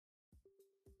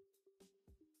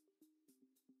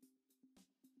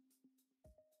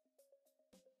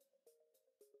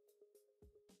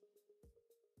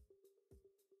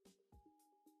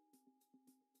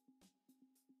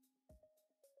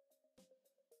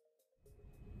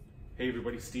Hey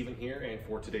everybody, Steven here, and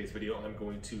for today's video I'm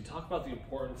going to talk about the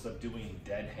importance of doing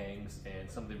dead hangs and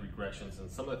some of the regressions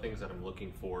and some of the things that I'm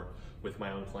looking for with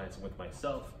my own clients and with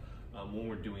myself when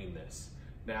we're doing this.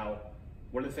 Now,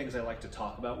 one of the things I like to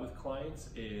talk about with clients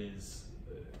is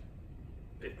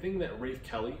a thing that Rafe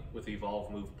Kelly with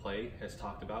Evolve Move Play has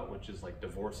talked about, which is like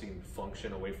divorcing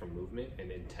function away from movement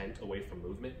and intent away from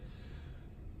movement.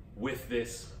 With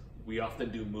this, we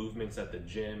often do movements at the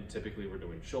gym. Typically we're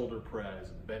doing shoulder press,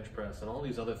 bench press, and all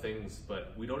these other things,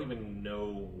 but we don't even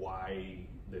know why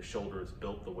the shoulder is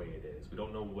built the way it is. We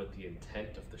don't know what the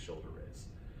intent of the shoulder is.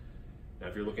 Now,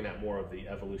 if you're looking at more of the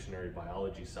evolutionary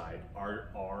biology side, our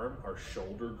arm, our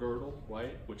shoulder girdle,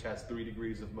 right, which has 3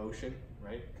 degrees of motion,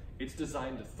 right, it's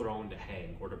designed to throw and to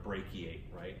hang or to brachiate,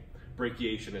 right?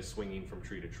 Brachiation is swinging from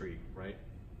tree to tree, right?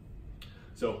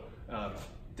 So,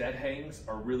 dead hangs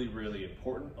are really, really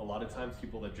important. A lot of times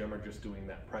people at the gym are just doing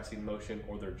that pressing motion,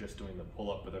 or they're just doing the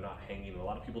pull-up, but they're not hanging. A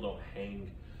lot of people don't hang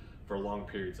for long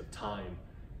periods of time.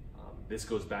 This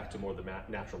goes back to more the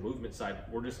natural movement side.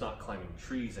 We're just not climbing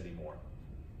trees anymore.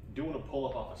 Doing a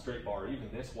pull-up off a straight bar, even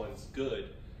this one's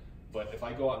good, but if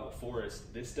I go out in the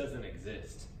forest, this doesn't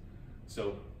exist.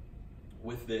 So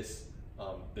with this,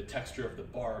 the texture of the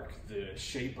bark, the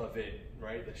shape of it,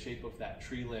 right? The shape of that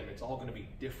tree limb, it's all gonna be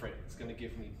different. It's gonna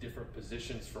give me different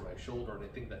positions for my shoulder, and I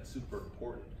think that's super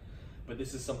important. But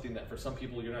this is something that for some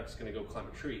people, you're not just gonna go climb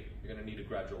a tree. You're gonna need a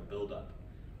gradual build up.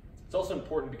 It's also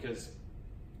important because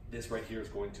this right here is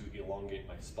going to elongate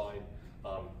my spine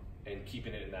and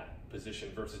keeping it in that position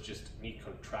versus just me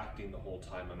contracting the whole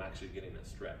time. I'm actually getting a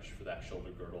stretch for that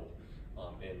shoulder girdle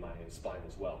and my spine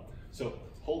as well. So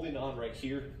holding on right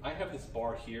here, I have this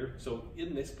bar here. So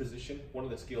in this position, one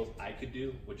of the skills I could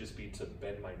do would just be to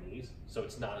bend my knees so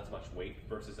it's not as much weight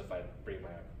versus if I bring my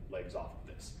legs off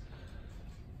of this.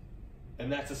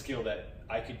 And that's a skill that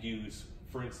I could use.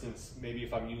 For instance, maybe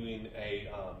if I'm using a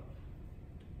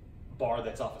bar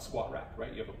that's off a squat rack,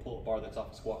 right? You have a pull-up bar that's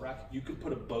off a squat rack. You could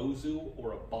put a bozu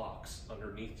or a box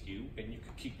underneath you, and you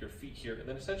could keep your feet here. And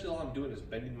then essentially all I'm doing is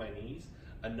bending my knees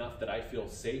enough that I feel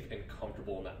safe and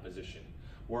comfortable in that position,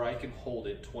 where I can hold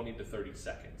it 20 to 30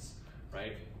 seconds,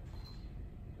 right?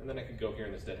 And then I could go here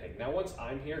in this dead hang. Now, once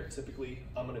I'm here, typically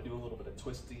I'm gonna do a little bit of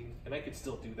twisting, and I could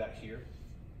still do that here,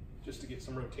 just to get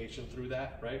some rotation through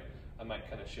that, right? I might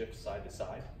kind of shift side to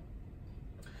side.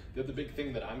 The other big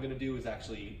thing that I'm gonna do is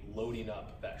actually loading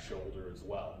up that shoulder as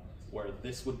well, where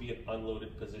this would be an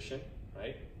unloaded position,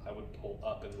 right? I would pull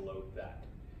up and load that.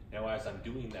 Now, as I'm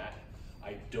doing that,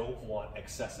 I don't want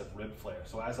excessive rib flare.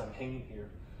 So as I'm hanging here,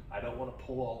 I don't want to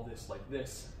pull all this like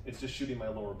this. It's just shooting my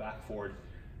lower back forward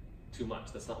too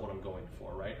much. That's not what I'm going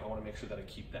for, right? I want to make sure that I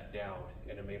keep that down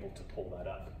and I'm able to pull that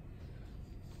up.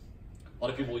 A lot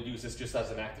of people use this just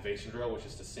as an activation drill, which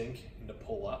is to sink and to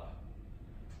pull up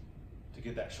to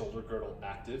get that shoulder girdle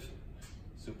active.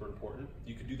 Super important.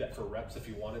 You could do that for reps if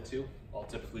you wanted to. I'll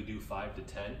typically do 5 to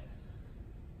 10.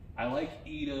 I like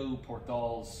Ido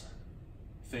Portal's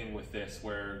thing with this,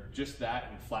 where just that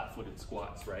and flat-footed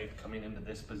squats, right? Coming into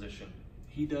this position.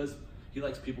 He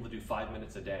likes people to do 5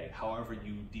 minutes a day, however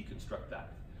you deconstruct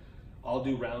that. I'll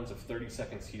do rounds of 30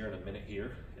 seconds here and a minute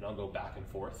here, and I'll go back and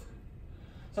forth.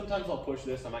 Sometimes I'll push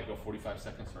this, I might go 45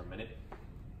 seconds for a minute,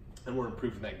 and we're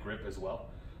improving that grip as well.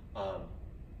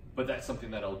 But that's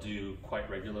something that I'll do quite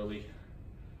regularly.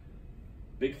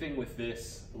 Big thing with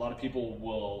this, a lot of people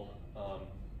will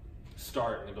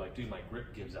start and they'll be like, dude, my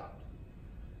grip gives out.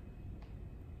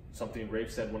 Something Rafe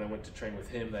said when I went to train with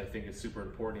him that I think is super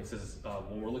important. He says,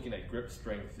 when we're looking at grip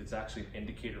strength, it's actually an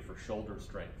indicator for shoulder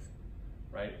strength,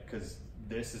 right? Because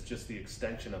this is just the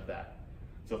extension of that.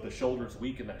 So if the shoulder's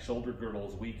weak and that shoulder girdle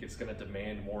is weak, it's gonna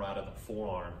demand more out of the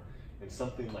forearm. And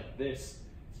something like this,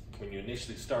 when you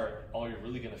initially start, all you're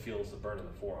really gonna feel is the burn in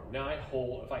the forearm. Now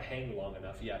if I hang long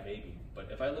enough, yeah, maybe. But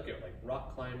if I look at like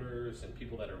rock climbers and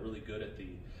people that are really good at the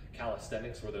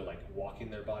calisthenics where they're like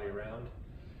walking their body around,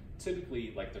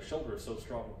 typically like their shoulder is so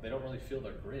strong, they don't really feel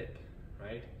their grip,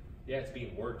 right? Yeah, it's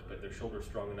being worked, but their shoulder's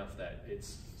strong enough that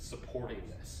it's supporting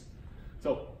this.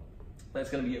 So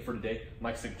that's gonna be it for today.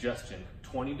 My suggestion,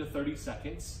 20 to 30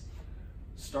 seconds.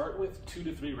 Start with 2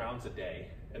 to 3 rounds a day,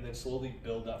 and then slowly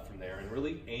build up from there and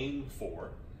really aim for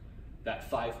that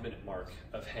 5-minute mark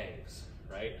of hangs,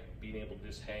 right? Being able to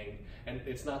just hang, and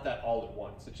it's not that all at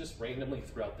once, it's just randomly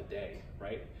throughout the day,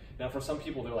 right? Now for some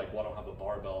people, they're like, well, I don't have a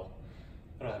barbell,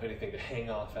 I don't have anything to hang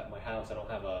off at my house, I don't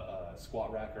have a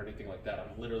squat rack or anything like that,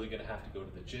 I'm literally gonna have to go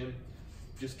to the gym.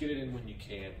 Just get it in when you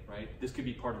can, right? This could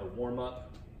be part of the warm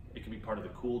up, It can be part of the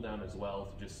cool down as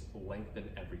well to just lengthen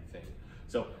everything.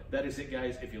 So that is it,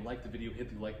 guys. If you liked the video,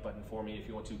 hit the like button for me. If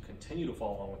you want to continue to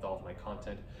follow along with all of my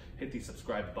content, hit the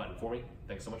subscribe button for me.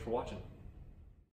 Thanks so much for watching.